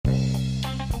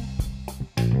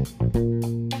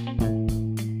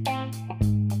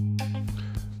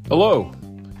Hello,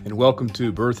 and welcome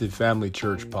to Birthed Family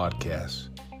Church Podcast.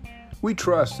 We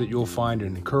trust that you'll find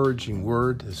an encouraging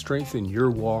word to strengthen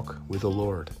your walk with the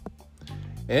Lord.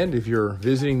 And if you're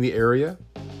visiting the area,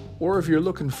 or if you're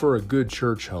looking for a good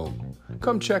church home,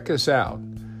 come check us out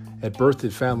at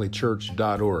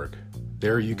birthedfamilychurch.org.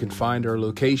 There you can find our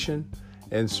location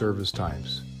and service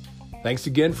times. Thanks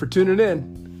again for tuning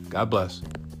in. God bless.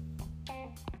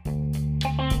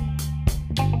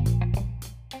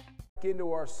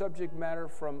 Into our subject matter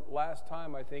from last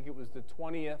time, I think it was the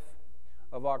 20th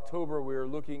of October, we were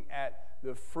looking at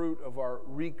the fruit of our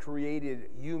recreated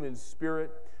human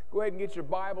spirit. Go ahead and get your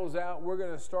Bibles out. We're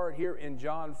going to start here in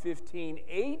John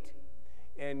 15:8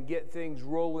 and get things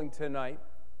rolling tonight.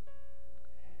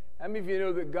 How many of you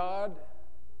know that God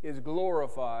is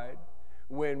glorified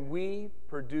when we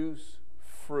produce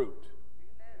fruit?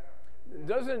 Amen.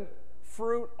 Doesn't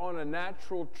fruit on a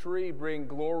natural tree bring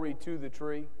glory to the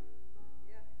tree?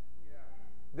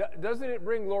 Doesn't it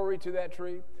bring glory to that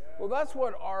tree? Yeah. Well, that's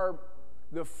what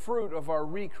the fruit of our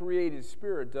recreated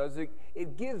spirit does.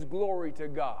 It gives glory to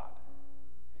God.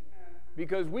 Amen.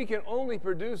 Because we can only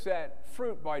produce that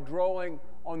fruit by drawing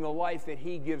on the life that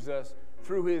He gives us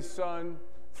through His Son,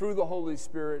 through the Holy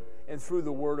Spirit, and through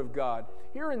the Word of God.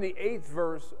 Here in the 8th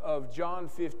verse of John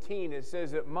 15, it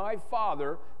says that my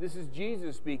Father, this is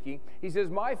Jesus speaking, He says,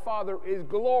 my Father is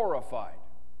glorified.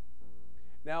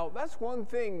 Now, that's one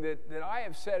thing that I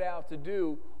have set out to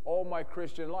do all my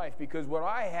Christian life, because what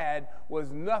I had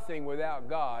was nothing without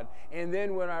God. And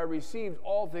then when I received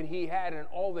all that He had and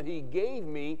all that He gave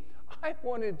me, I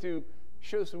wanted to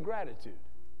show some gratitude.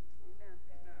 Amen.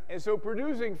 And so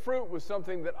producing fruit was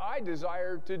something that I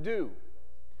desired to do.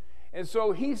 And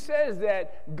so He says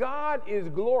that God is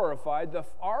glorified,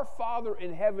 our Father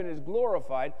in heaven is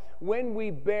glorified when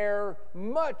we bear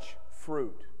much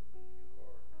fruit.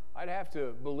 I'd have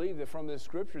to believe that from this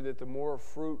scripture that the more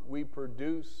fruit we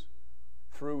produce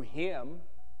through Him,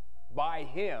 by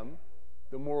Him,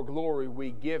 the more glory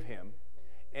we give Him.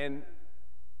 And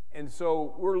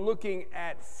so we're looking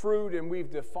at fruit, and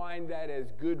we've defined that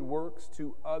as good works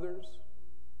to others.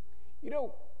 You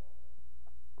know,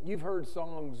 you've heard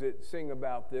songs that sing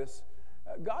about this.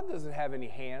 God doesn't have any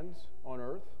hands on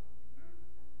earth.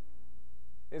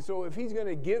 And so if He's going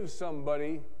to give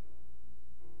somebody,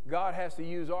 God has to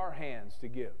use our hands to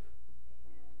give.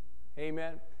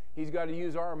 Amen. He's got to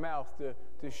use our mouth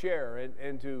to share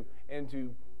and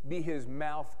to be His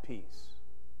mouthpiece.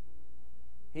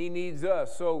 He needs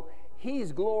us. So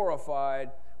He's glorified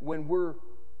when we're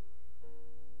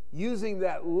using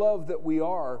that love that we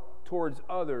are towards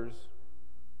others.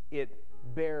 It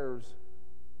bears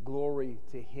glory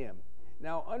to Him.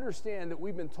 Now, understand that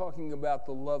we've been talking about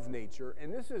the love nature,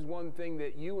 and this is one thing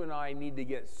that you and I need to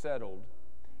get settled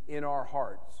in our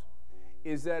hearts,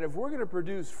 is that if we're going to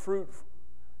produce fruit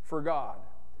for God,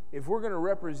 if we're going to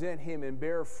represent Him and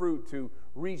bear fruit to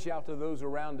reach out to those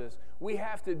around us, we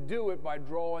have to do it by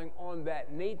drawing on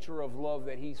that nature of love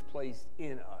that He's placed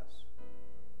in us.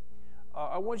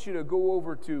 I want you to go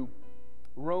over to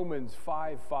Romans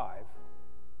 5:5,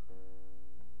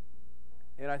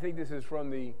 and I think this is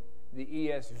from the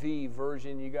ESV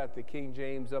version. You got the King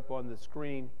James up on the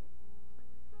screen.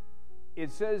 It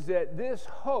says that this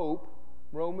hope,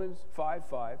 Romans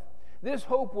 5:5, this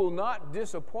hope will not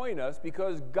disappoint us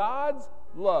because God's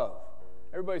love,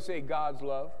 everybody say God's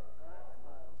love.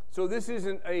 So this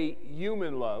isn't a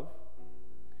human love.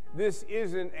 This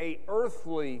isn't an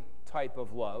earthly type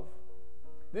of love.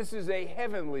 This is a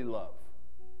heavenly love.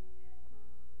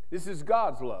 This is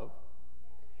God's love.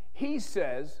 He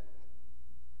says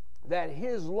that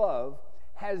His love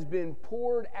has been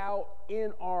poured out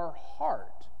in our heart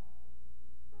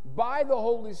by the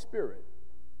Holy Spirit,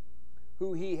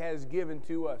 who He has given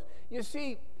to us. You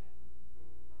see,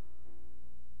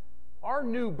 our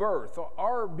new birth,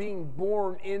 our being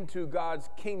born into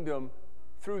God's kingdom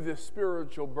through the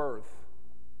spiritual birth,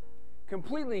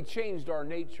 completely changed our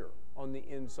nature on the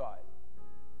inside.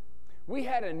 We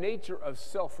had a nature of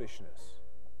selfishness.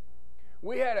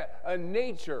 We had a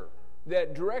nature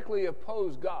that directly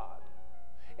opposed God.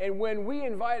 And when we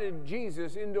invited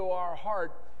Jesus into our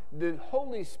heart, the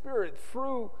Holy Spirit,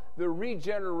 through the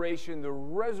regeneration, the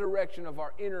resurrection of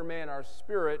our inner man, our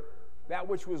spirit, that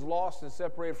which was lost and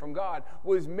separated from God,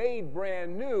 was made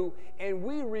brand new, and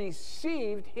we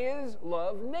received His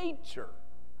love nature.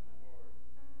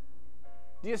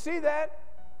 Do you see that?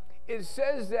 It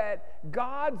says that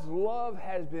God's love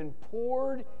has been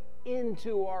poured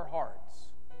into our hearts.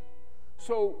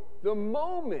 So the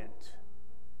moment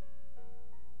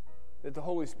that the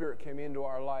Holy Spirit came into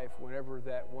our life whenever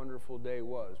that wonderful day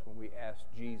was when we asked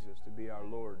Jesus to be our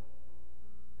Lord,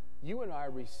 you and I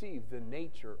received the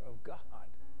nature of God.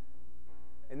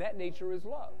 And that nature is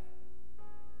love.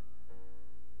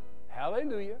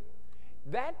 Hallelujah.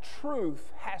 That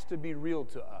truth has to be real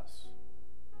to us,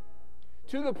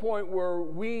 to the point where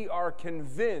we are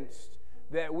convinced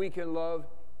that we can love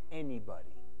anybody.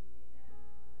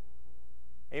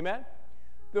 Amen?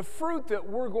 The fruit that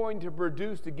we're going to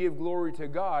produce to give glory to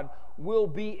God will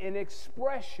be an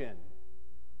expression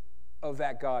of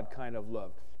that God kind of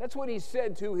love. That's what he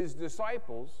said to his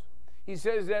disciples. He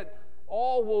says that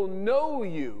all will know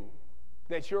you,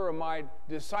 that you're my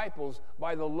disciples,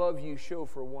 by the love you show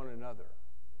for one another.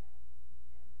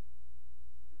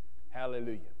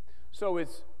 Hallelujah. So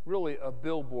it's really a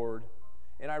billboard,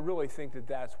 and I really think that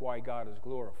that's why God is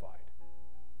glorified.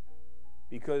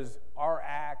 Because our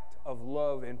act of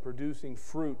love and producing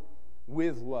fruit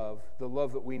with love, the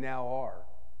love that we now are,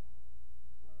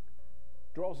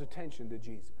 draws attention to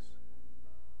Jesus,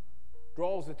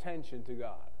 draws attention to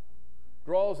God,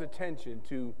 draws attention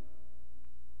to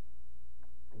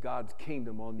God's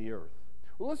kingdom on the earth.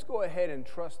 Well, let's go ahead and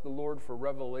trust the Lord for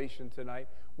revelation tonight.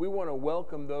 We want to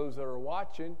welcome those that are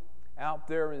watching out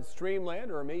there in Streamland,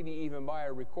 or maybe even by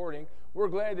a recording. We're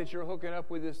glad that you're hooking up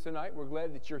with us tonight. We're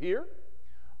glad that you're here.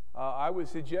 I would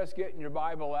suggest getting your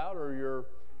Bible out, or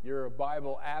your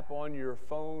Bible app on your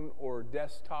phone or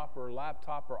desktop or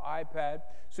laptop or iPad,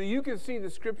 so you can see the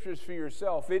scriptures for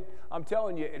yourself. I'm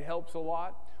telling you, it helps a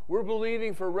lot. We're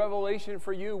believing for revelation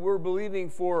for you. We're believing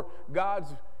for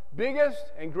God's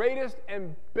biggest and greatest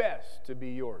and best to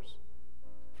be yours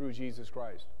through Jesus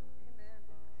Christ. Amen.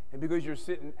 And because you're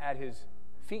sitting at his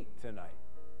feet tonight,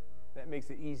 that makes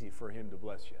it easy for him to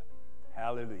bless you.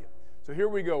 Hallelujah. So here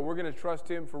we go. We're going to trust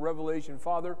him for revelation.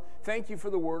 Father, thank you for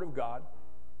the Word of God.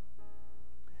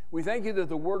 We thank you that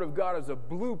the Word of God is a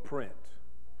blueprint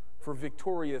for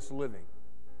victorious living.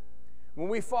 When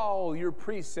we follow your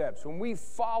precepts, when we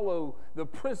follow the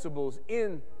principles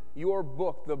in your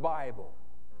book, the Bible,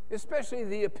 especially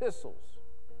the epistles,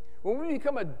 when we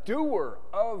become a doer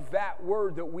of that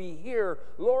word that we hear,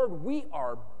 Lord, we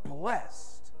are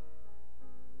blessed.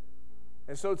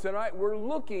 And so tonight we're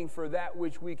looking for that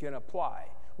which we can apply.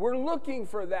 We're looking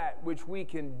for that which we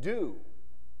can do,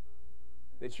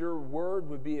 that your word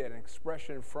would be an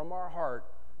expression from our heart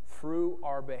through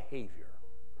our behavior.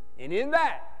 And in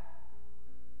that,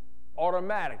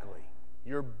 automatically,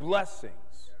 your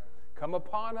blessings come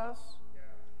upon us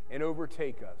and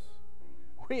overtake us.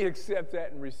 We accept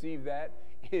that and receive that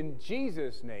in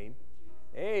Jesus' name.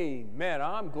 Amen.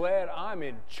 I'm glad I'm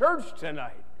in church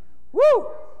tonight. Woo!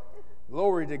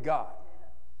 Glory to God.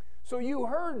 So you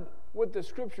heard what the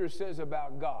scripture says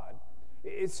about God.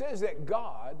 It says that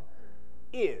God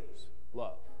is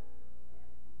love,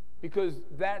 because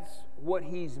that's what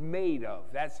he's made of.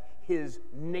 That's his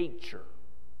nature.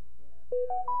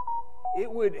 It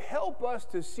would help us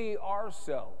to see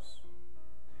ourselves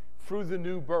through the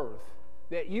new birth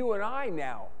that you and I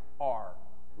now are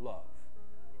love.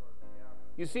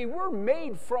 You see, we're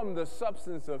made from the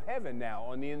substance of heaven now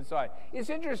on the inside. It's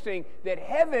interesting that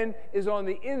heaven is on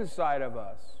the inside of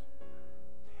us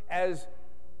as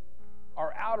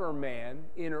our outer man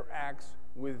interacts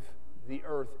with the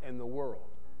earth and the world.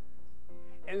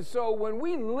 And so when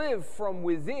we live from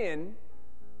within,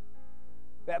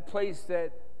 that place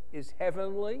that is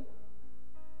heavenly,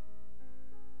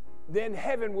 then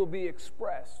heaven will be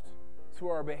expressed through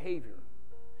our behavior.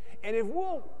 And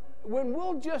when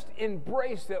we'll just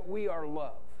embrace that we are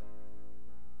love.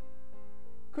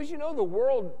 Because you know the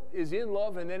world is in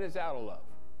love and then it's out of love.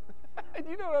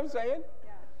 You know what I'm saying?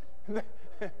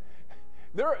 Yeah.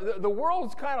 The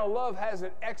world's kind of love has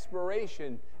an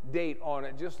expiration date on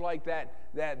it, just like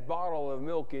that bottle of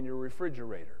milk in your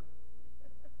refrigerator.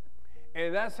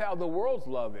 And that's how the world's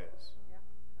love is.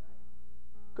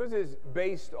 Because it's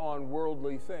based on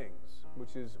worldly things,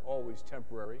 which is always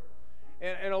temporary.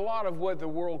 And a lot of what the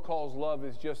world calls love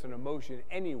is just an emotion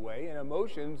anyway, and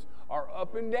emotions are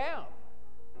up and down.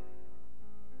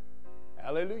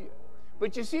 Hallelujah.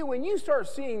 But you see, when you start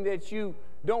seeing that you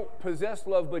don't possess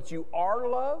love, but you are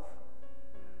love,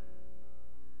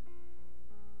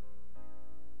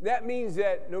 that means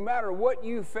that no matter what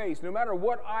you face, no matter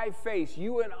what I face,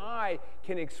 you and I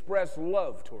can express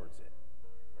love towards it.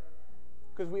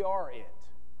 Because we are it.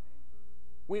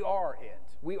 We are it.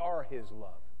 We are his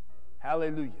love.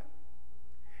 Hallelujah.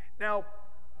 Now,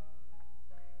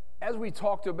 as we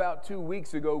talked about 2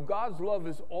 weeks ago, God's love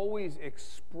is always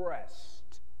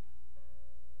expressed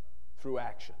through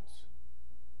actions.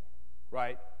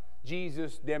 Right?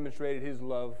 Jesus demonstrated his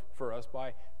love for us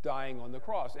by dying on the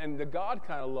cross. And the God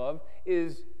kind of love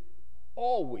is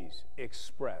always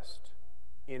expressed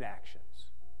in actions.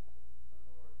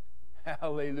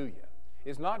 Hallelujah.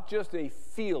 It's not just a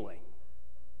feeling.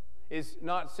 It's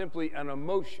not simply an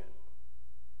emotion.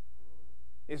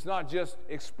 It's not just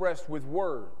expressed with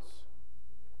words.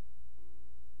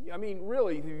 I mean,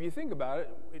 really, if you think about it,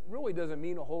 it really doesn't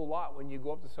mean a whole lot when you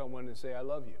go up to someone and say, I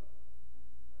love you.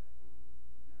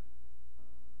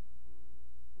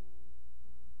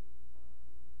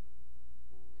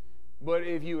 But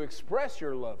if you express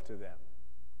your love to them,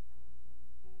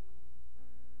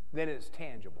 then it's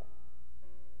tangible.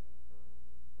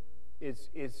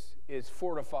 It's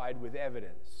fortified with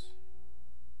evidence.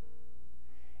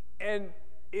 And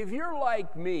if you're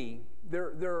like me,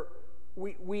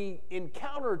 we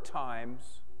encounter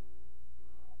times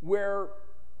where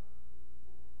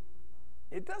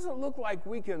it doesn't look like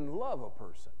we can love a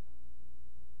person.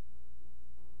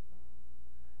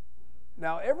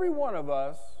 Now, every one of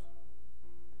us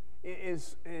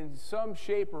is in some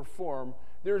shape or form,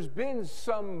 there's been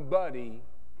somebody,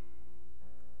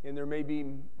 and there may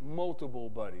be multiple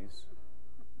buddies,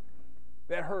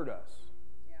 that hurt us.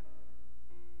 Yeah.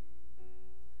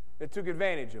 That took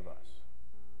advantage of us.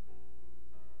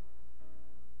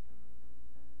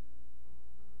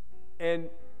 And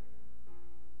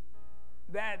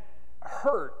that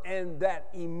hurt and that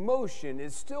emotion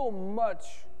is still much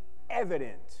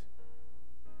evident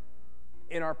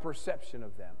in our perception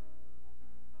of them.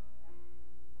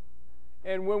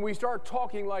 And when we start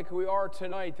talking like we are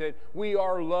tonight, that we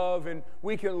are love and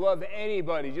we can love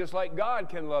anybody, just like God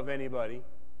can love anybody,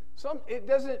 it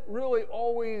doesn't really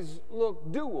always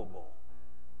look doable.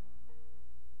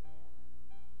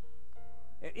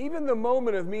 And even the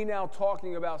moment of me now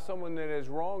talking about someone that has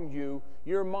wronged you,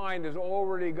 your mind has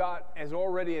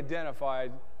already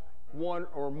identified one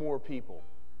or more people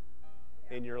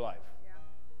in your life.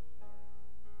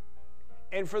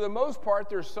 And for the most part,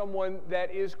 there's someone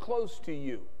that is close to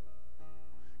you.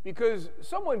 Because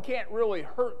someone can't really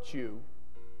hurt you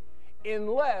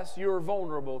unless you're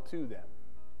vulnerable to them.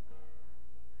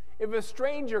 If a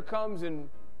stranger comes and,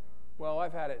 well,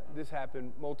 I've had this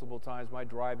happen multiple times. My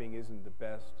driving isn't the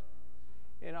best.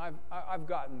 And I've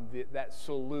gotten that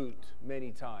salute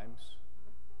many times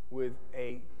with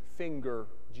a finger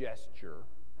gesture.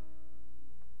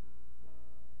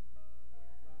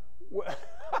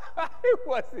 It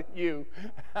wasn't you.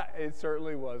 It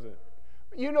certainly wasn't.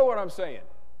 You know what I'm saying.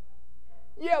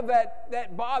 Yeah,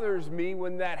 that bothers me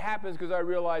when that happens because I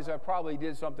realize I probably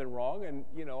did something wrong, and,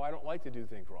 I don't like to do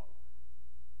things wrong.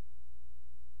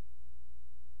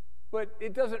 But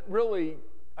it doesn't really,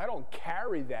 I don't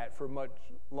carry that for much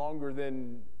longer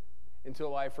than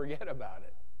until I forget about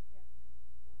it.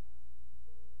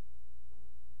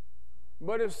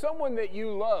 But if someone that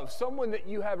you love, someone that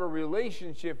you have a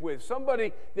relationship with,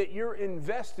 somebody that you're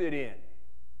invested in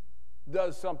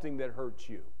does something that hurts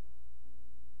you,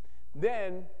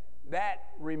 then that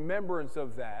remembrance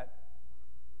of that,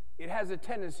 it has a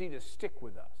tendency to stick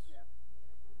with us. Yeah.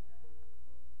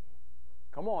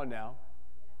 Come on now.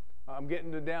 I'm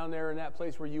getting to down there in that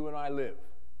place where you and I live.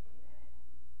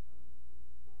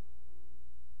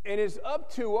 And it's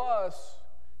up to us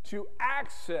to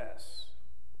access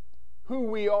who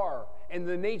we are and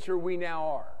the nature we now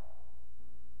are.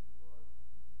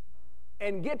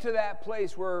 And get to that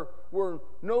place where we're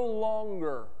no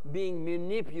longer being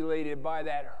manipulated by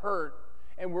that hurt,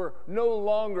 and we're no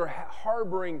longer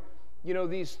harboring,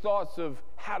 these thoughts of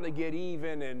how to get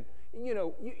even, and you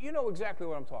know exactly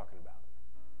what I'm talking about.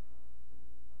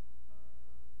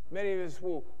 Many of us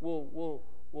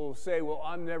will say, well,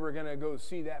 I'm never going to go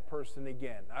see that person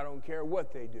again. I don't care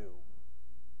what they do.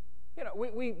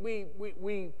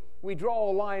 We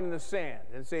draw a line in the sand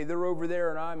and say they're over there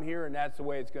and I'm here, and that's the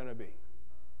way it's going to be.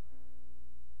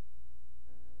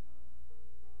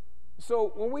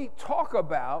 So when we talk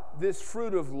about this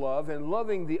fruit of love and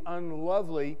loving the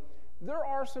unlovely, there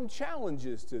are some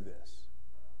challenges to this.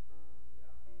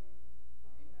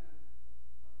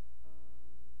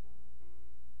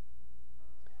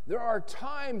 There are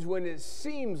times when it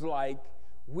seems like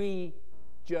we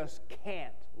just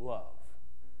can't love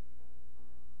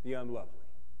the unlovely.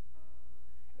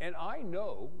 And I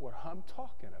know what I'm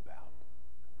talking about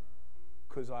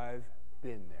because I've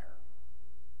been there.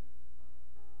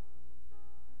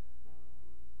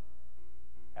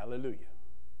 Hallelujah.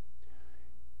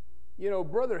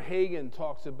 Brother Hagin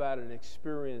talks about an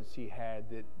experience he had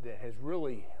that has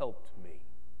really helped me.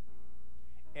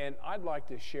 And I'd like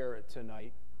to share it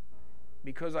tonight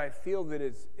because I feel that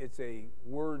it's a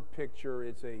word picture,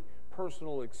 it's a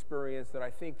personal experience that I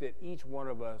think that each one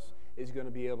of us is going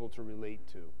to be able to relate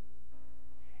to.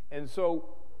 And so,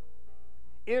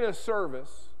 in a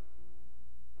service,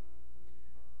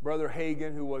 Brother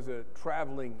Hagin, who was a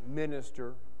traveling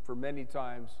minister for many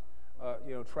times,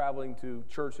 traveling to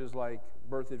churches like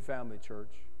Birth and Family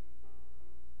Church,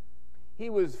 he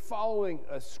was following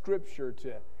a scripture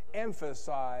to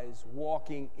emphasize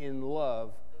walking in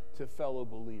love to fellow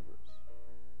believers.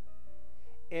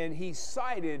 And he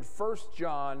cited 1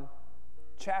 John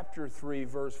chapter 3,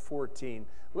 verse 14.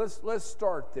 Let's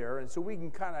start there, and so we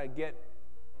can kind of get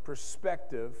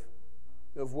perspective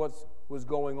of what was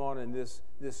going on in this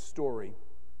story.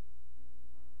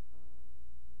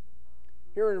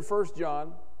 Here in 1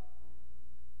 John,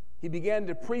 he began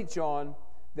to preach on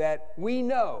that we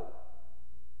know.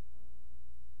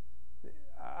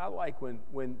 I like when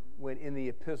in the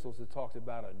epistles it talks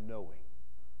about a knowing.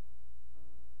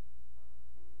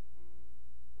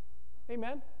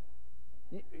 Amen?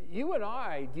 You and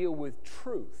I deal with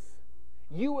truth.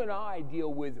 You and I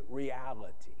deal with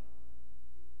reality.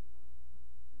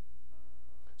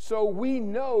 So we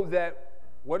know that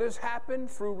what has happened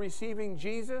through receiving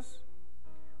Jesus,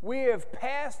 we have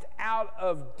passed out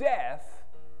of death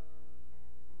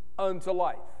unto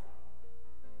life.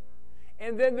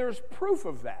 And then there's proof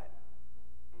of that.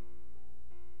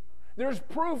 There's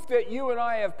proof that you and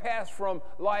I have passed from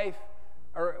life,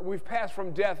 or we've passed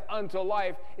from death unto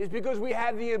life, is because we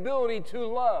have the ability to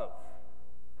love.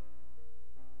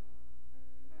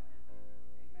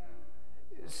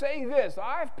 Say this: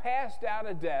 I've passed out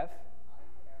of death,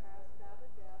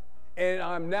 and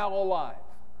I'm now alive.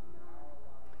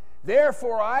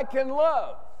 Therefore I can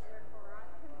love.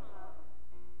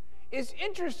 It's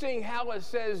interesting how it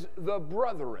says the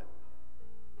brethren.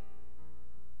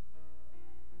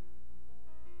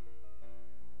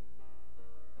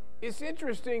 It's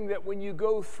interesting that when you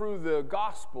go through the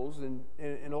Gospels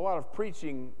and a lot of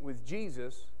preaching with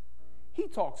Jesus, he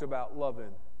talks about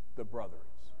loving the brothers.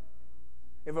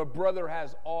 If a brother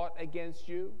has aught against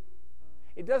you,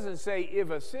 it doesn't say if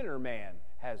a sinner man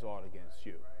has aught against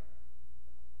you.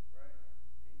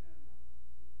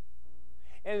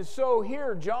 And so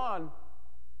here John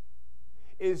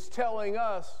is telling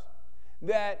us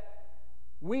that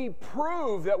we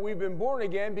prove that we've been born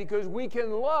again because we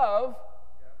can love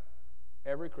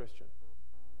every Christian.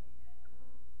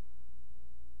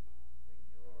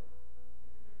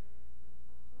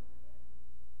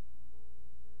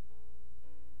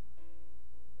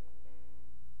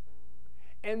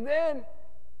 And then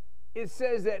it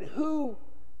says that who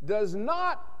does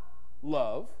not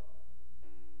love,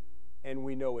 and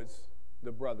we know it's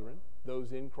the brethren,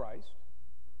 those in Christ,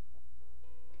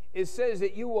 it says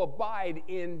that you will abide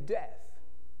in death.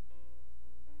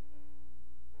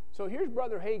 So here's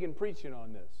Brother Hagin preaching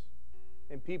on this,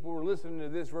 and people were listening to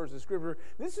this verse of Scripture.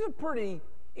 This is a pretty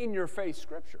in-your-face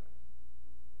Scripture.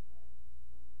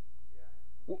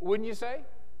 Wouldn't you say?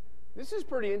 This is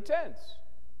pretty intense.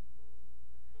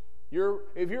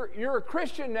 If you're a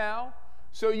Christian now,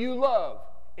 so you love.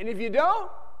 And if you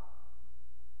don't,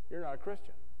 you're not a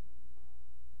Christian.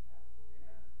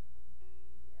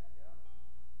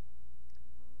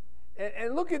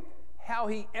 And look at how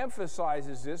he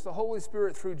emphasizes this. The Holy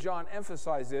Spirit through John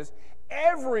emphasizes this.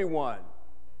 Everyone.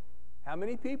 How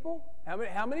many people?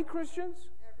 How many Christians?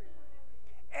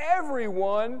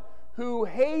 Everyone who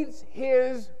hates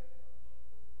his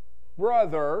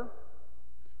brother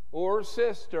or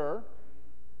sister,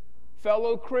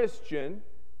 fellow Christian,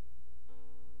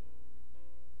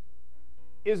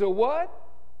 is a what?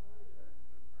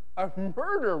 A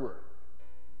murderer.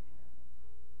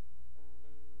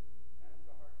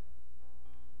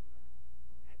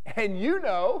 And you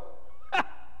know,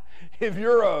 if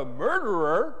you're a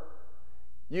murderer,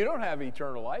 you don't have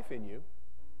eternal life in you,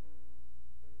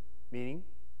 meaning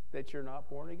that you're not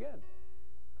born again.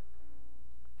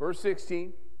 Verse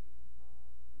 16.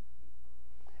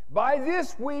 By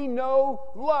this we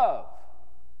know love.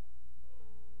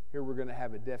 Here we're going to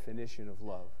have a definition of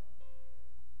love.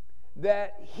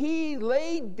 That he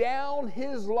laid down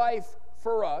his life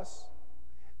for us,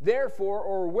 therefore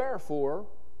or wherefore,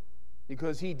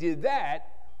 because he did that,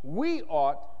 we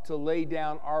ought to lay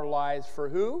down our lives for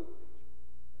who?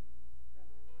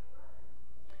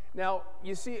 Now,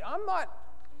 you see, I'm not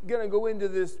going to go into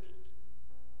this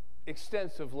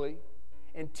extensively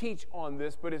and teach on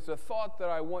this, but it's a thought that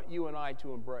I want you and I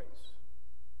to embrace.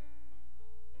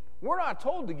 We're not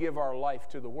told to give our life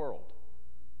to the world.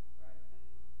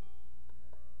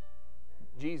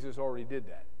 Jesus already did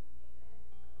that.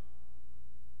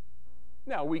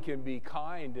 Now, we can be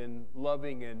kind and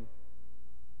loving and,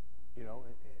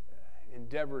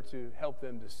 endeavor to help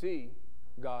them to see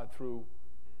God through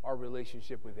our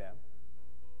relationship with them.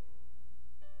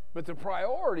 But the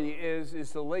priority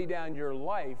is to lay down your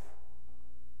life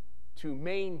to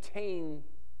maintain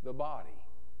the body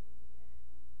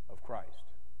of Christ.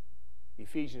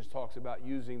 Ephesians talks about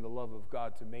using the love of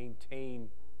God to maintain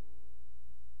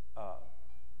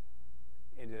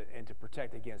and to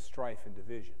protect against strife and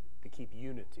division, to keep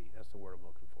unity. That's the word I'm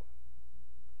looking for.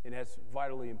 And that's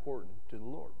vitally important to the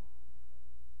Lord.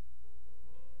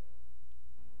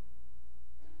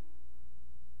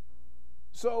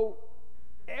 So,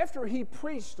 after he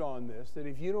preached on this, that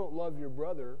if you don't love your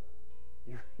brother,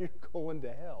 you're going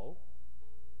to hell,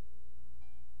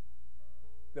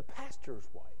 the pastor's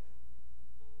wife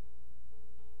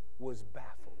was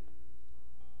baffled.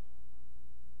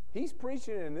 He's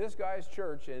preaching in this guy's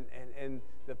church, and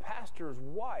the pastor's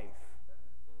wife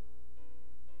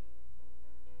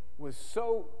was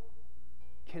so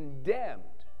condemned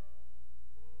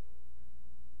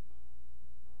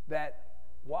that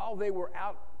while they were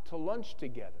out to lunch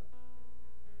together,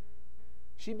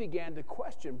 she began to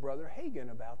question Brother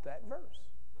Hagin about that verse.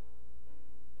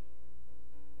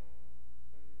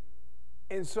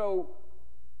 And so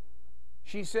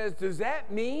she says, does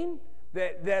that mean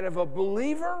that if a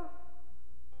believer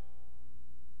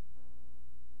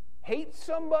hates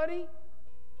somebody,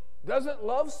 doesn't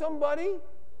love somebody,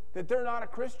 that they're not a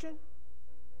Christian?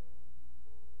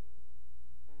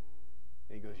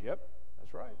 And he goes, yep,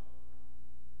 that's right.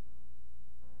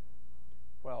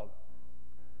 Well,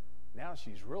 now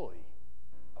she's really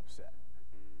upset.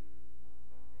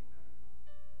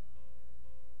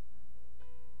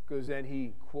 Because then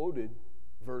he quoted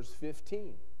verse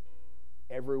 15.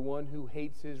 Everyone who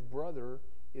hates his brother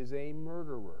is a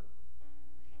murderer.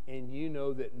 And you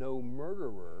know that no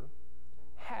murderer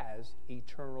has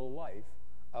eternal life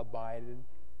abiding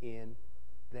in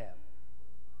them.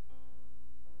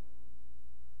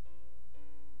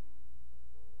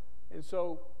 And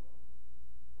so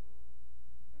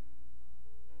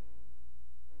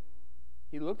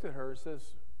he looked at her and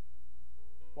says,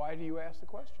 why do you ask the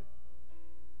question?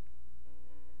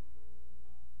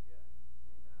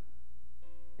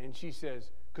 And she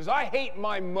says, because I hate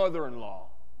my mother-in-law.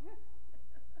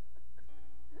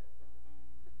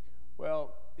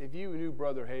 Well, if you knew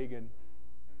Brother Hagin,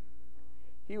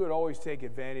 he would always take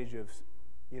advantage of,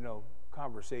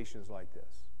 conversations like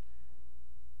this.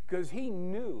 Because he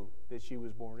knew that she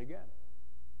was born again.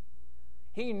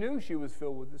 He knew she was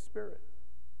filled with the Spirit.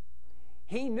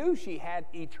 He knew she had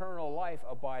eternal life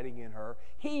abiding in her.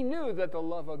 He knew that the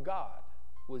love of God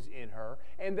was in her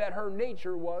and that her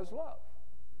nature was love.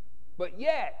 But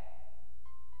yet,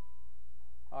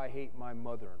 I hate my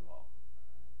mother-in-law.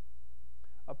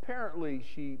 Apparently,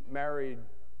 she married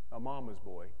a mama's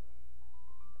boy.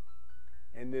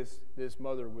 And this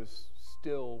mother was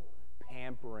still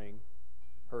pampering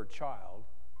her child.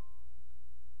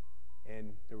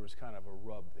 And there was kind of a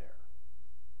rub there.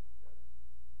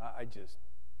 I just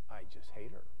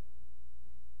hate her.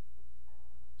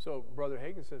 So Brother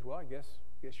Hagin says, well, I guess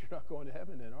you're not going to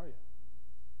heaven then, are you?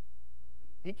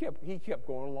 He kept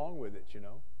going along with it,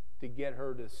 to get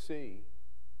her to see,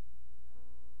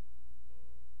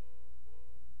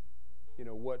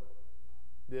 what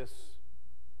this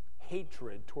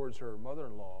hatred towards her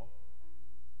mother-in-law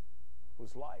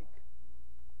was like.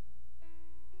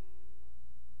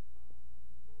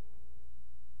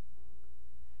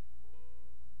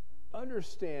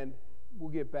 Understand, we'll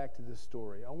get back to this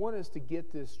story. I want us to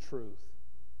get this truth,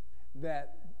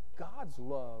 that God's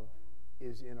love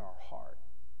is in our heart.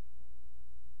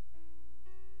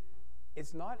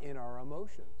 It's not in our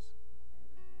emotions.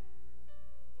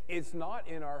 It's not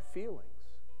in our feelings.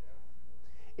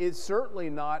 It's certainly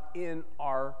not in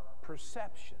our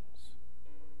perceptions.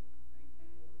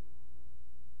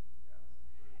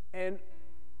 And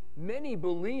many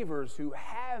believers who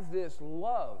have this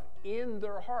love in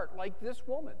their heart, like this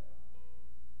woman,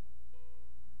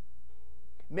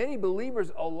 many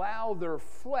believers allow their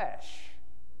flesh.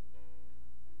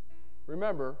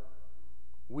 Remember,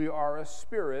 we are a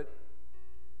spirit.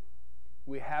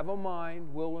 We have a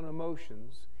mind, will, and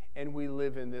emotions, and we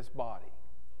live in this body.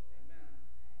 Amen.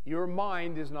 Your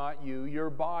mind is not you. Your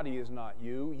body is not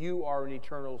you. You are an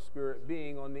eternal spirit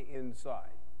being on the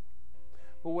inside.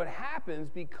 But what happens,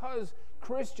 because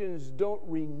Christians don't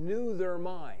renew their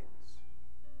minds,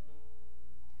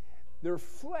 their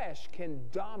flesh can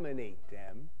dominate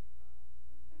them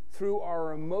through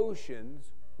our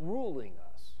emotions ruling us.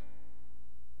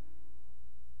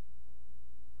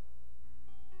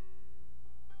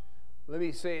 Let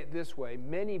me say it this way.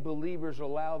 Many believers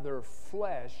allow their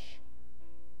flesh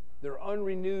their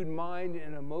unrenewed mind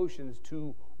and emotions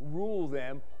to rule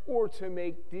them or to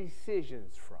make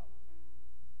decisions from.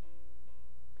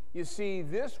 You see,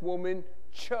 this woman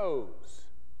chose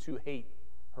to hate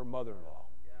her mother-in-law.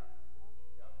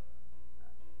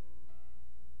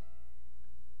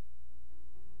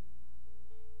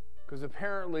 Because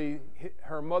apparently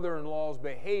her mother-in-law's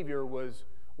behavior was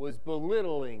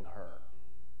belittling her,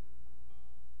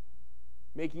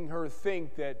 making her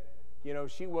think that,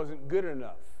 she wasn't good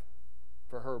enough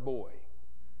for her boy.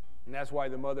 And that's why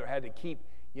the mother had to keep,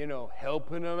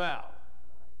 helping him out.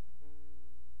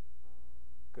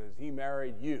 Because he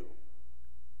married you.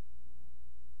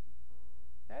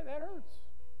 That hurts.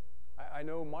 I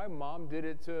know my mom did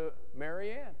it to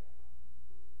Mary Ann.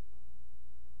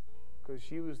 Because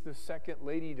she was the second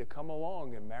lady to come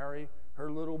along and marry her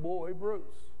little boy,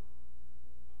 Bruce.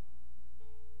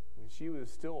 And she was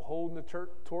still holding the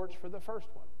torch for the first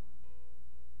one.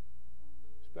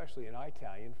 Especially an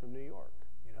Italian from New York.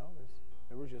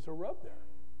 There was just a rub there.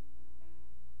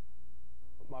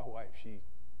 But my wife, she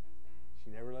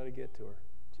never let it get to her.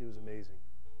 She was amazing.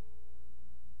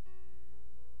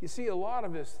 You see, a lot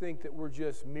of us think that we're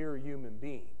just mere human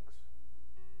beings.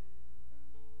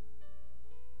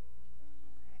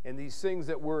 And these things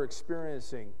that we're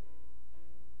experiencing,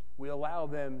 we allow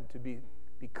them to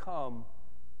become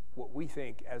what we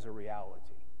think as a reality.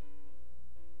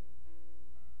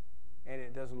 And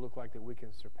it doesn't look like that we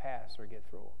can surpass or get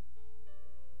through them.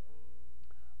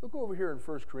 Look over here in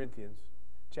 1 Corinthians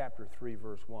chapter 3,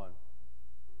 verse 1.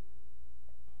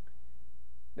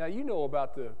 Now, you know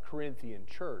about the Corinthian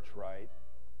church, right?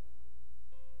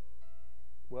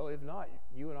 Well, if not,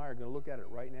 you and I are going to look at it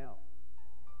right now.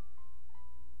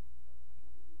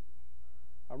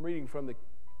 I'm reading from the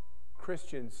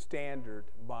Christian Standard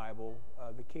Bible.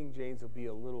 The King James will be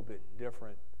a little bit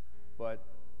different, but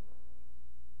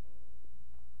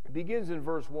it begins in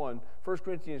verse 1. 1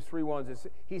 Corinthians 3:1.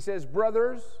 He says,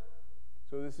 brothers,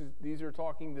 so these are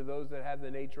talking to those that have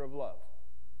the nature of love.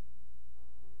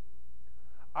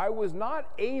 I was not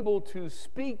able to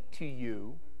speak to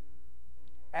you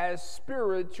as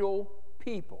spiritual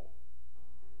people.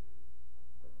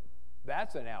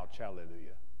 That's an ouch,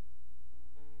 hallelujah.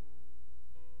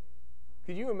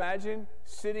 Could you imagine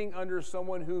sitting under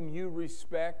someone whom you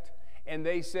respect and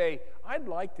they say, I'd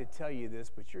like to tell you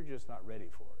this, but you're just not ready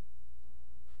for it?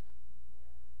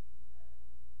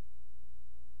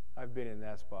 I've been in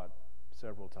that spot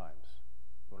several times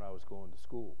when I was going to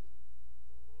school.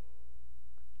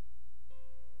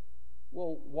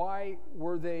 Well, why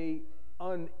was he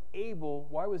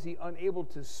unable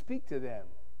to speak to them?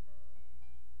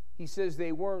 He says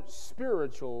they weren't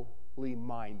spiritually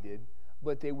minded,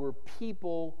 but they were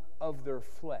people of their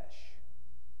flesh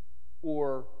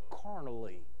or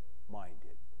carnally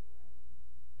minded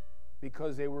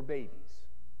because they were babies.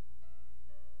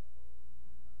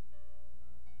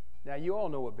 Now, you all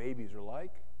know what babies are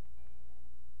like.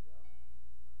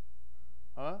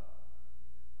 Huh?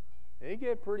 They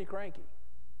get pretty cranky.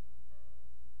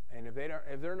 And if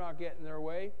they're not getting their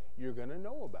way, you're going to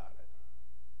know about it.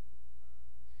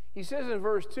 He says in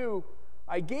verse 2,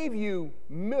 I gave you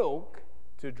milk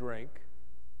to drink,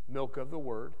 milk of the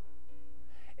word,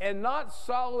 and not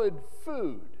solid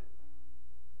food,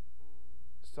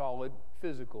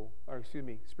 spiritual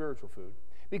food,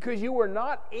 because you were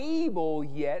not able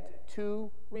yet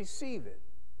to receive it.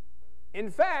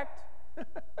 In fact,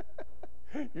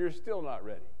 you're still not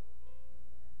ready.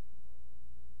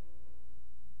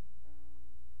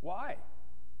 Why?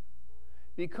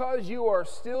 Because you are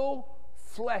still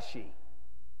fleshy.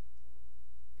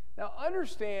 Now,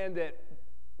 understand that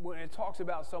when it talks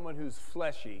about someone who's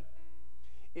fleshy,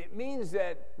 it means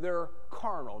that they're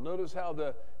carnal. Notice how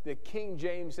the King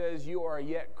James says you are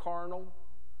yet carnal.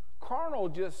 Carnal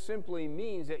just simply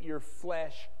means that you're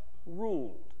flesh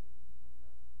ruled.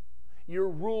 You're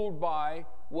ruled by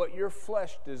what your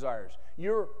flesh desires.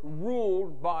 You're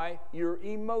ruled by your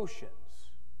emotions.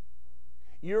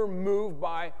 You're moved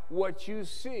by what you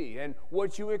see and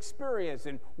what you experience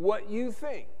and what you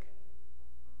think.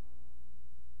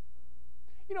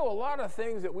 You know, a lot of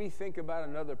things that we think about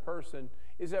another person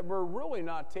is that we're really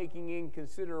not taking in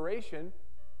consideration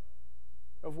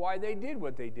of why they did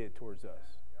what they did towards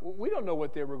us. We don't know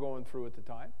what they were going through at the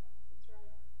time. That's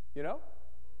right. You know?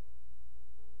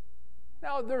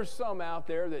 Now, there's some out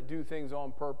there that do things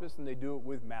on purpose and they do it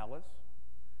with malice.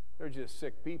 They're just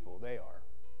sick people. They are.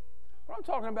 But I'm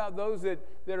talking about those that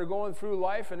are going through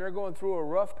life and they're going through a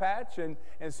rough patch and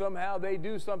somehow they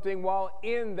do something while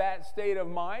in that state of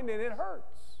mind and it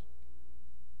hurts.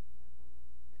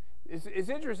 It's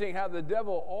interesting how the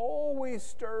devil always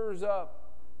stirs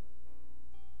up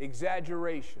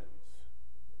exaggerations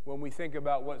when we think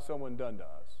about what someone done to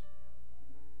us.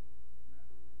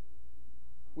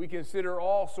 We consider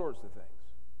all sorts of things.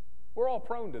 We're all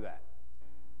prone to that.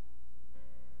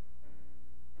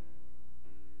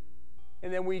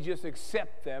 And then we just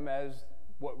accept them as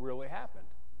what really happened.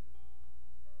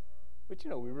 But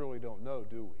we really don't know,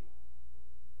 do we?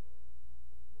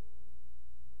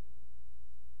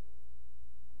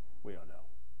 We don't know.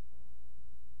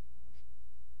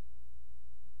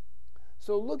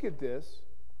 So look at this.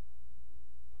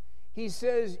 He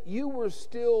says, you were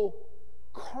still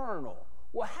carnal.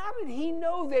 Well, how did he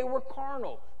know they were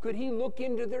carnal? Could he look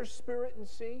into their spirit and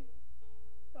see?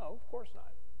 No, of course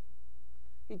not.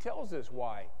 He tells us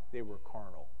why they were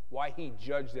carnal, why he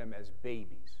judged them as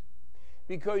babies.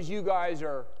 Because you guys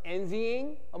are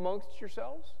envying amongst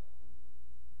yourselves.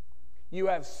 You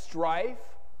have strife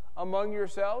among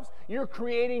yourselves. You're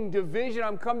creating division.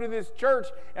 I'm come to this church,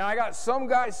 and I got some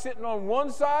guy sitting on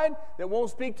one side that won't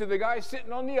speak to the guy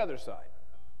sitting on the other side.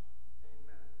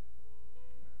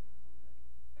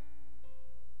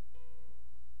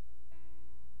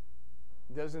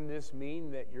 Doesn't this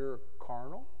mean that you're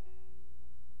carnal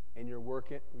and you're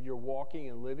walking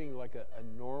and living like a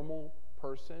normal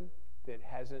person that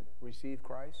hasn't received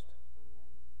Christ?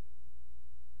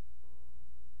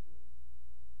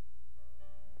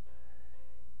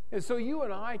 And so you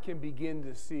and I can begin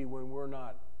to see when we're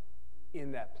not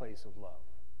in that place of love.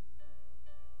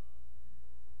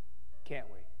 Can't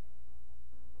we?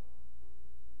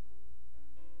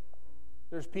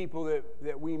 There's people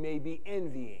that we may be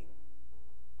envying.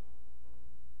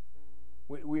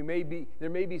 There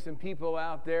may be some people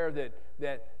out there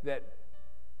that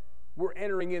we're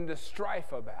entering into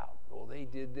strife about. Well, they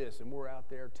did this, and we're out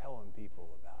there telling people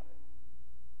about it.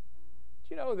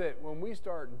 Do you know that when we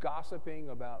start gossiping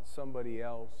about somebody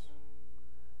else,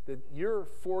 that you're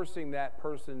forcing that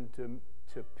person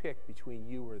to pick between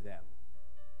you or them?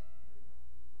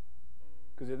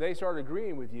 Because if they start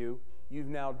agreeing with you, you've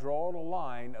now drawn a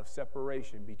line of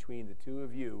separation between the two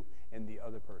of you and the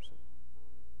other person.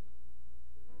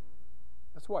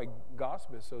 That's why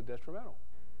gossip is so detrimental.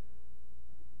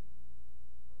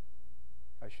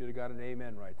 I should have got an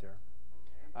amen right there.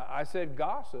 I said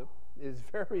gossip is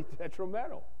very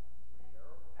detrimental.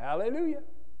 Hallelujah.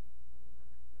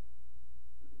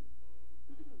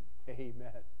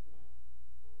 Amen.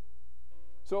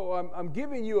 So I'm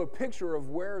giving you a picture of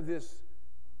where this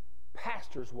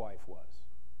pastor's wife was.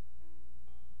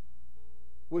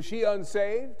 Was she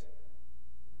unsaved?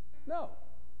 No.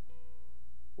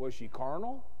 Was she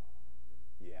carnal?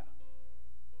 Yeah.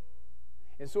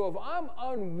 And so if I'm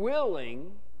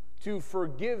unwilling to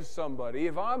forgive somebody,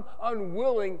 if I'm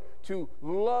unwilling to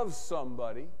love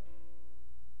somebody,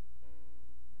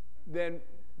 then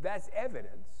that's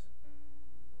evidence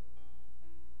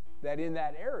that in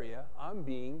that area I'm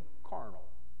being carnal.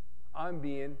 I'm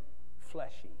being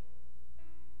fleshy.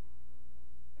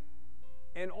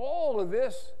 And all of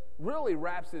this really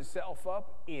wraps itself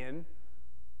up in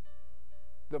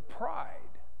the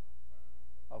pride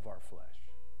of our flesh.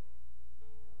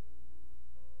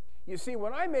 You see,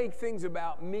 when I make things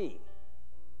about me,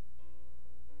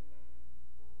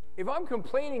 if I'm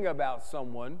complaining about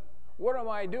someone, what am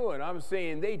I doing? I'm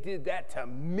saying they did that to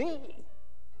me.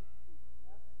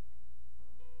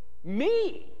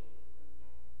 Me.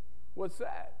 What's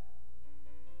that?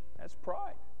 That's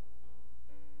pride.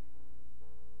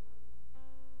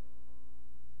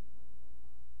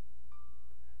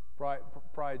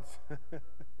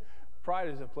 Pride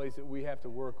is a place that we have to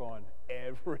work on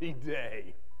every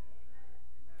day.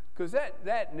 Because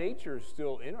that nature is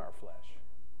still in our flesh.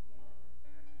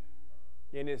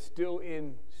 And it's still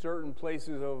in certain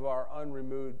places of our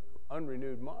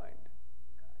unrenewed mind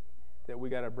that we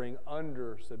got to bring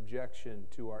under subjection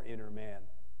to our inner man.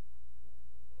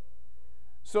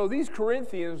 So these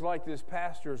Corinthians, like this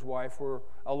pastor's wife, were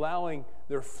allowing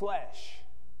their flesh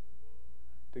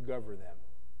to govern them.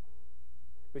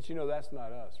 But that's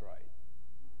not us, right?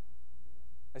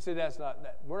 I said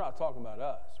we're not talking about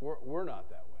us. We're not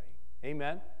that way.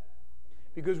 Amen?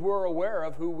 Because we're aware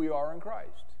of who we are in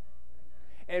Christ.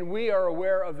 And we are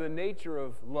aware of the nature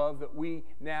of love that we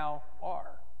now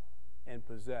are and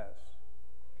possess.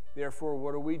 Therefore,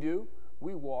 what do?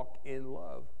 We walk in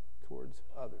love towards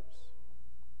others.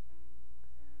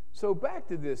 So back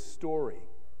to this story.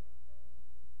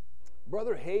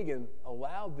 Brother Hagin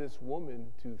allowed this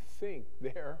woman to think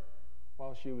there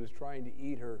while she was trying to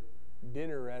eat her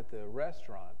dinner at the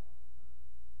restaurant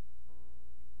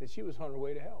that she was on her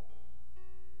way to hell.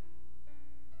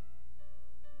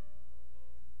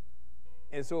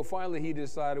 And so finally he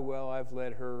decided, well, I've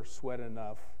let her sweat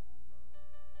enough.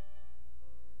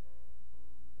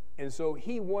 And so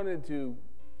he wanted to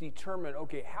determine,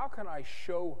 okay, how can I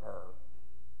show her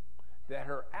that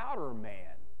her outer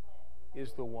man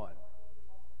is the one?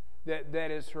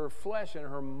 That is her flesh and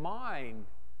her mind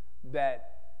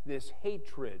that this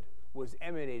hatred was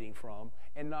emanating from,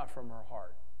 and not from her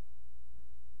heart.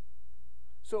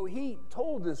 So he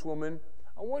told this woman,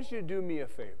 I want you to do me a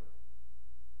favor.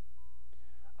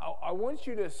 I want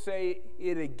you to say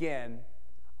it again.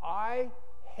 I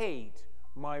hate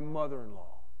my mother-in-law.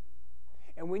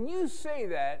 And when you say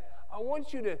that, I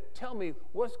want you to tell me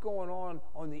what's going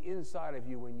on the inside of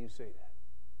you when you say that.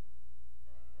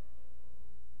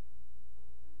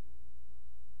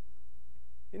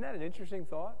 Isn't that an interesting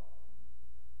thought?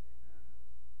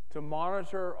 To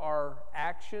monitor our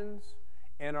actions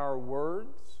and our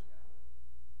words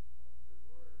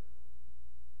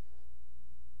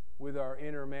with our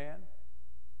inner man,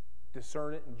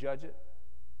 discern it and judge it.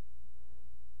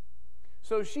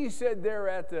 So she said there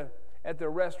at the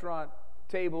restaurant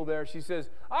table there, she says,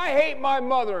 I hate my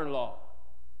mother-in-law.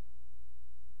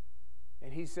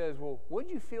 And he says, well, what'd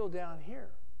you feel down here?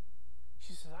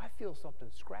 She says, I feel something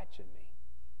scratching me.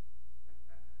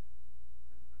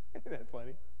 Isn't that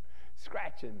funny?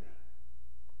 Scratching me.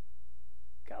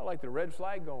 Kind of like the red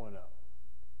flag going up.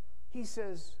 He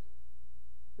says,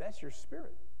 that's your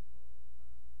spirit.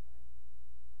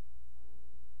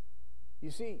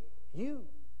 You see, you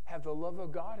have the love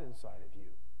of God inside of you.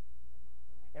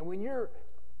 And when you're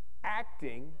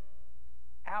acting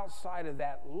outside of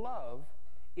that love,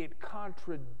 it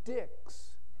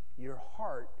contradicts your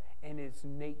heart and its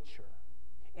nature.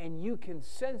 And you can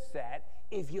sense that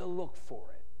if you look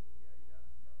for it.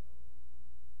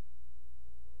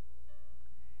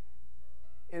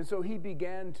 And so he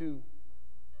began to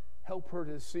help her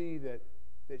to see that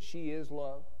she is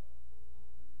loved,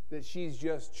 that she's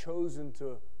just chosen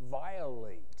to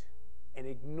violate and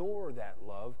ignore that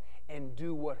love and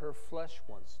do what her flesh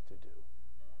wants to do.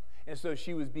 And so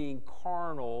she was being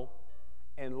carnal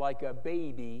and like a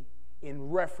baby in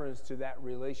reference to that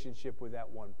relationship with that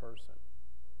one person.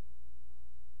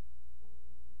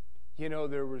 You know,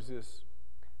 there was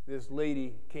this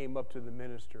lady came up to the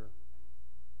minister,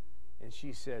 and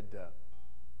she said,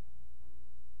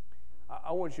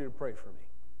 I want you to pray for me.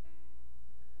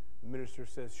 The minister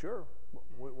says, sure.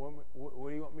 What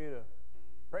do you want me to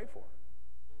pray for?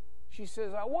 She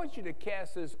says, I want you to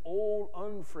cast this old,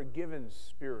 unforgiven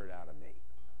spirit out of me.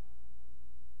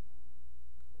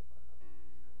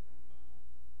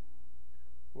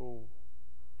 Well,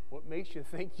 what makes you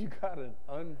think you got an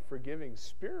unforgiving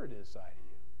spirit inside of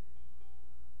you?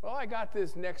 Well, I got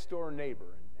this next door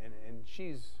neighbor, and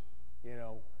she's, you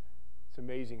know, it's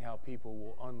amazing how people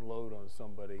will unload on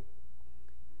somebody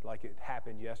like it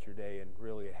happened yesterday, and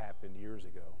really it happened years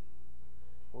ago.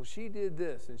 Well, she did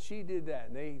this, and she did that,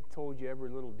 and they told you every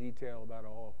little detail about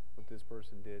all what this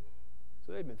person did.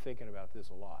 So they've been thinking about this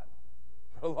a lot,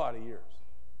 for a lot of years.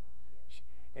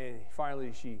 And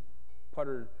finally she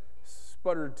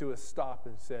sputtered to a stop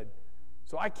and said,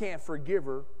 so I can't forgive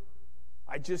her.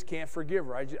 I just can't forgive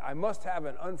her. I must have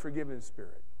an unforgiving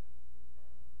spirit.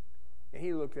 And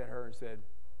he looked at her and said,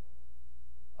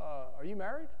 are you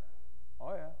married?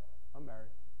 Oh, yeah, I'm married.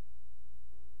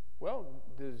 Well,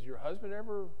 does your husband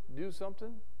ever do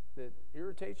something that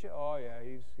irritates you? Oh, yeah,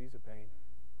 he's a pain.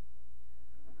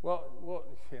 Well,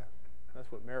 yeah,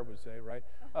 that's what Mary would say, right?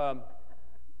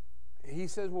 He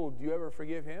says, well, do you ever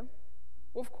forgive him?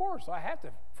 Well, of course, I have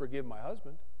to forgive my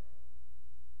husband.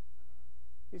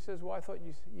 He says, well, I thought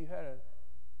you had an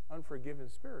unforgiving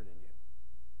spirit in you.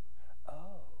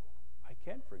 Oh, I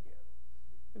can forgive.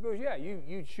 He goes, yeah,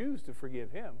 you choose to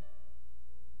forgive him,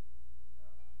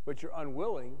 but you're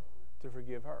unwilling to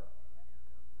forgive her.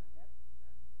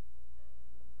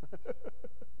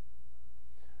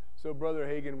 So Brother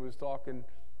Hagin was talking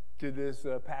to this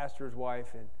pastor's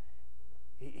wife, and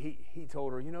he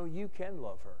told her, you know, you can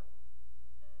love her.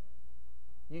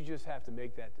 You just have to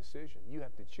make that decision. You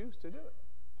have to choose to do it.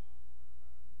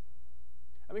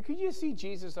 I mean, could you see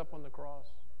Jesus up on the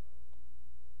cross?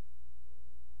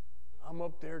 I'm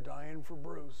up there dying for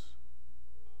Bruce.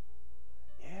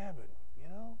 Yeah, but, you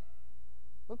know,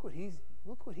 look what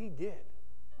he did.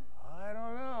 I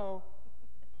don't know.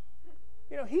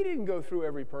 You know, he didn't go through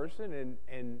every person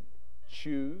and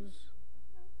choose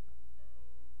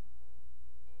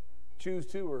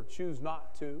to or choose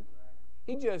not to.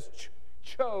 He just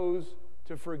chose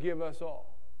to forgive us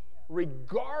all,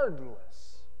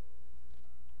 regardless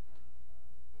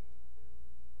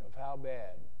of how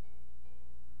bad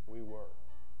we were.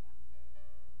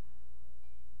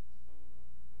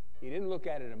 He didn't look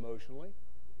at it emotionally.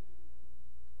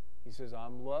 He says,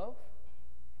 I'm love,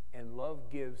 and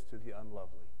love gives to the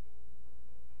unlovely.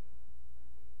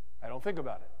 I don't think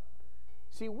about it.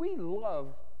 See, we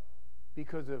love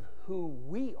because of who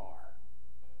we are.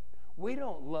 We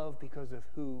don't love because of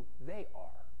who they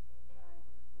are.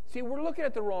 See, we're looking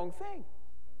at the wrong thing.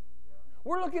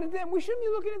 We're looking at them. We shouldn't be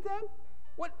looking at them.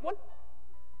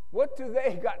 What do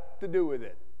they got to do with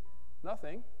it?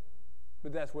 Nothing.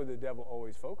 But that's where the devil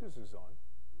always focuses on.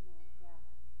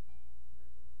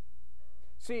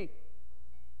 See,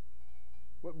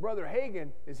 what Brother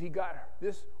Hagin is, he got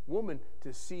this woman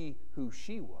to see who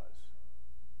she was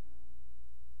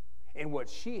and what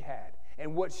she had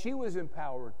and what she was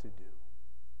empowered to do.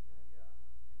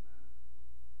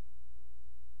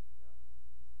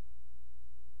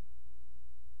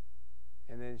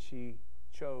 And then she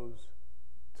chose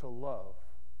to love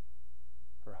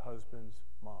her husband's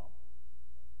mom.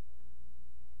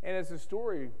 And as the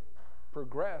story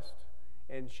progressed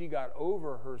and she got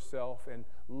over herself and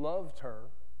loved her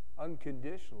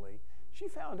unconditionally, she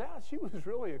found out she was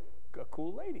really a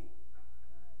cool lady.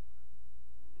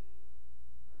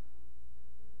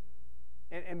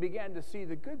 And began to see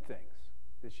the good things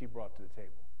that she brought to the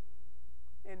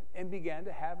table. And began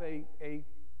to have a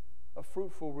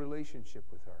fruitful relationship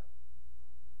with her.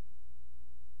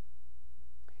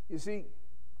 You see,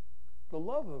 the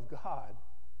love of God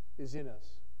is in us.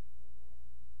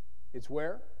 It's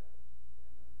where?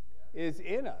 It's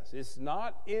in us. It's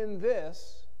not in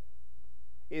this.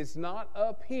 It's not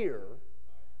up here.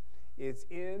 It's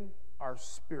in our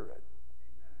spirit.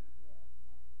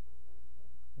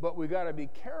 But we got to be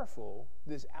careful.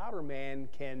 This outer man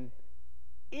can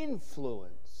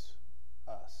influence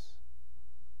us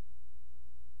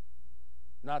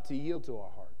not to yield to our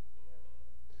heart.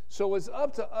 So it's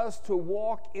up to us to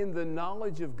walk in the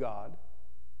knowledge of God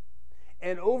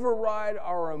and override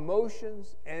our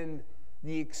emotions and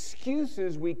the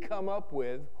excuses we come up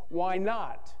with why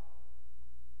not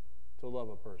to love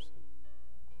a person.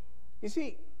 You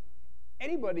see,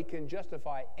 anybody can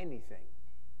justify anything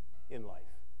in life.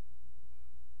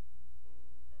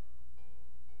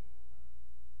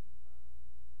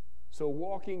 So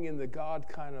walking in the God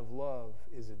kind of love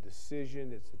is a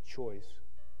decision, it's a choice.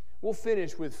 We'll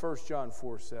finish with 1 John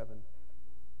 4:7.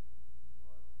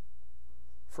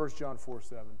 1 John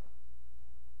 4:7.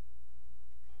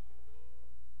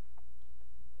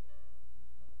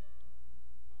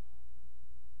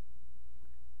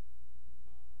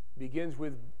 Begins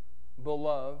with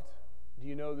beloved. Do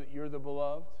you know that you're the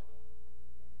beloved?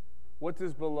 What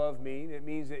does beloved mean? It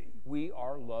means that we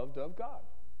are loved of God.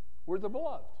 We're the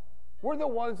beloved. We're the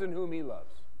ones in whom He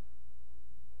loves.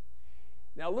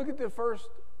 Now look at the first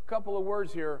couple of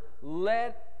words here.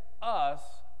 Let us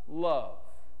love.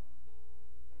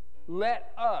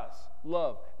 Let us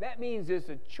love. That means it's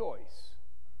a choice.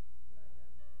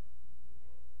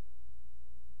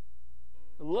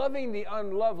 Loving the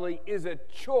unlovely is a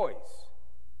choice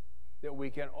that we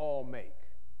can all make.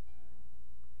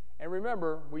 And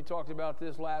remember, we talked about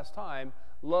this last time,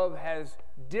 love has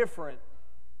different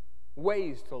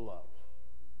ways to love.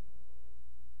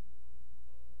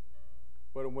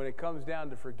 But when it comes down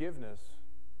to forgiveness,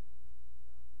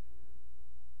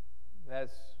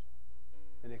 that's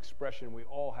an expression we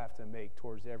all have to make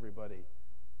towards everybody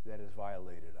that has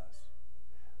violated us.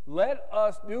 Let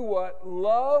us do what?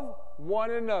 Love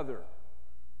one another.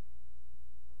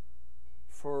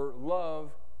 For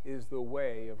love is the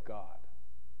way of God.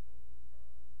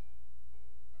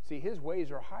 See, His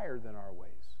ways are higher than our ways.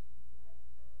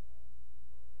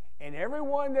 And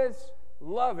everyone that's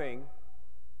loving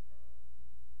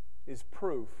is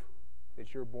proof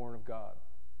that you're born of God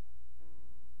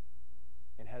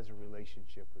and has a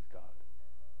relationship with God.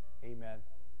 Amen.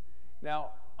 Now,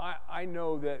 I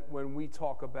know that when we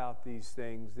talk about these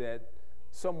things that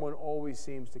someone always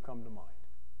seems to come to mind.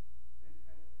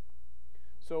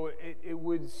 So it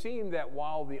would seem that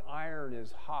while the iron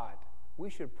is hot, we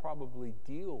should probably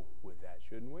deal with that,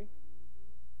 shouldn't we?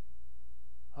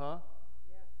 Huh?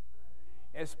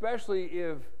 Yeah. Especially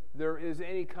if there is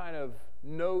any kind of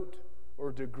note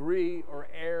or degree or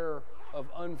air of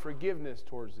unforgiveness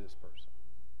towards this person.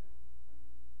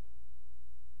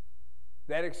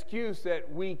 That excuse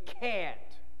that we can't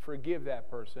forgive that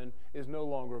person is no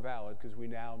longer valid because we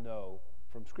now know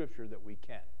from Scripture that we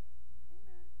can.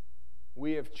 Amen.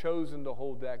 We have chosen to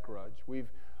hold that grudge.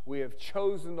 We have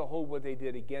chosen to hold what they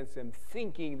did against them,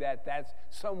 thinking that that's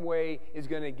some way is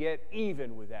going to get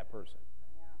even with that person.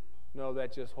 Yeah. No,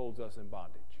 that just holds us in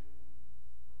bondage.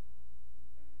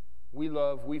 We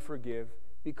love, we forgive,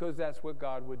 because that's what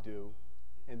God would do,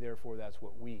 and therefore that's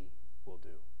what we will do.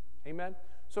 Amen?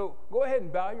 So go ahead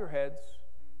and bow your heads,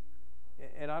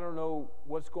 and I don't know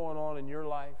what's going on in your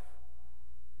life,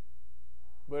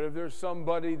 but if there's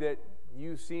somebody that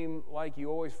you seem like you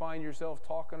always find yourself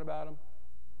talking about them,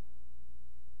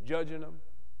 judging them.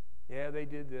 Yeah, they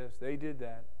did this, they did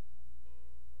that.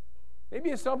 Maybe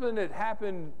it's something that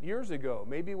happened years ago,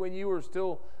 maybe when you were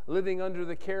still living under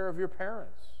the care of your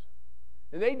parents.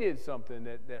 And they did something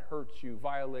that hurt you,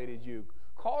 violated you,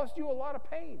 caused you a lot of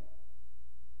pain.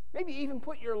 Maybe even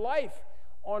put your life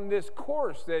on this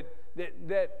course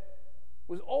that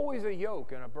was always a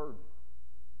yoke and a burden.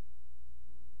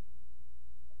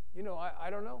 You know, I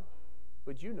don't know,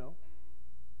 but you know.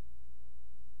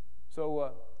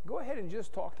 So go ahead and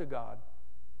just talk to God.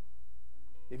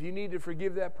 If you need to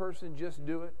forgive that person, just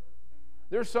do it.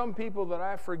 There's some people that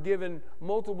I've forgiven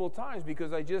multiple times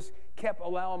because I just kept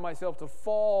allowing myself to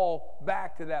fall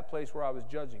back to that place where I was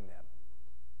judging them.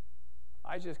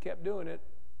 I just kept doing it.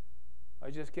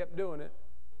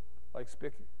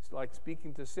 Like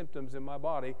speaking to symptoms in my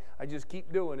body. I just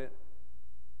keep doing it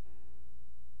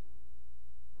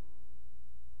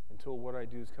until what I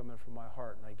do is coming from my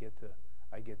heart and I get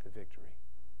the victory.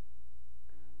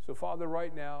 So, Father,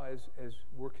 right now, as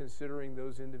we're considering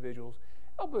those individuals,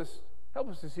 help us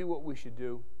to see what we should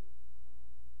do.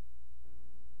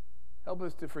 Help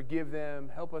us to forgive them.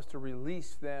 Help us to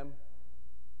release them.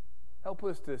 Help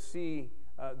us to see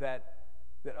that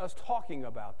us talking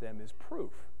about them is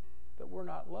proof that we're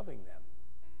not loving them.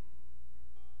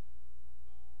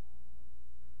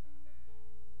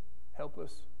 Help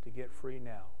us to get free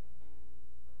now.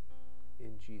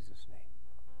 In Jesus' name.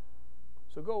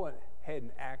 So go ahead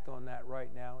and act on that right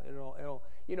now.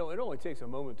 It only takes a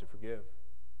moment to forgive.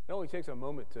 It only takes a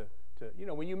moment to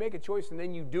when you make a choice and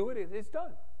then you do it, it's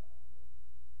done.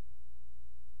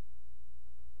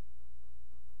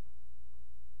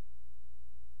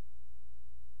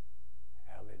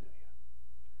 Hallelujah.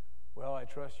 Well, I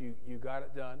trust you got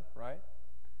it done, right?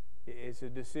 It's a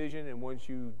decision, and once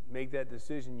you make that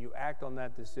decision, you act on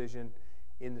that decision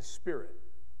in the Spirit.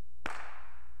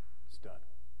 It's done.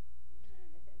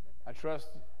 I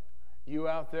trust you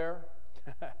out there.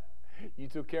 You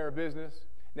took care of business.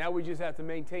 Now we just have to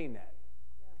maintain that.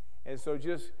 Yeah. And so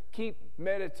just keep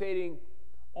meditating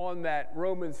on that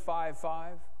Romans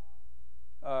 5:5.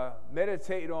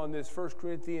 Meditate on this 1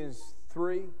 Corinthians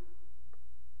 3.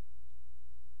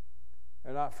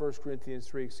 Not 1 Corinthians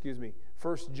 3, excuse me.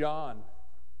 1 John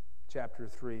chapter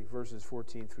 3, verses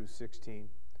 14 through 16.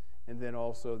 And then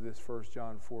also this 1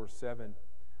 John 4:7.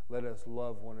 Let us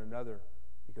love one another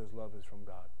because love is from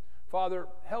God. Father,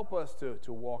 help us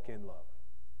to walk in love.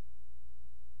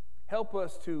 Help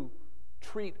us to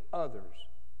treat others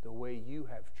the way you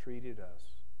have treated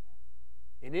us.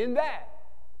 And in that,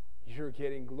 you're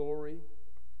getting glory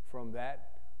from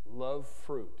that love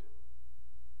fruit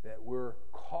that we're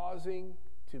causing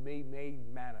to be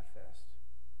made manifest.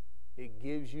 It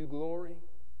gives you glory,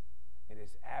 and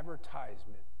it's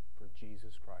advertisement for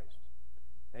Jesus Christ.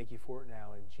 Thank you for it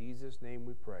now. In Jesus' name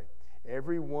we pray.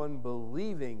 Everyone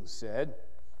believing said,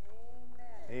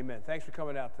 Amen. Amen. Thanks for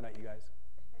coming out tonight, you guys.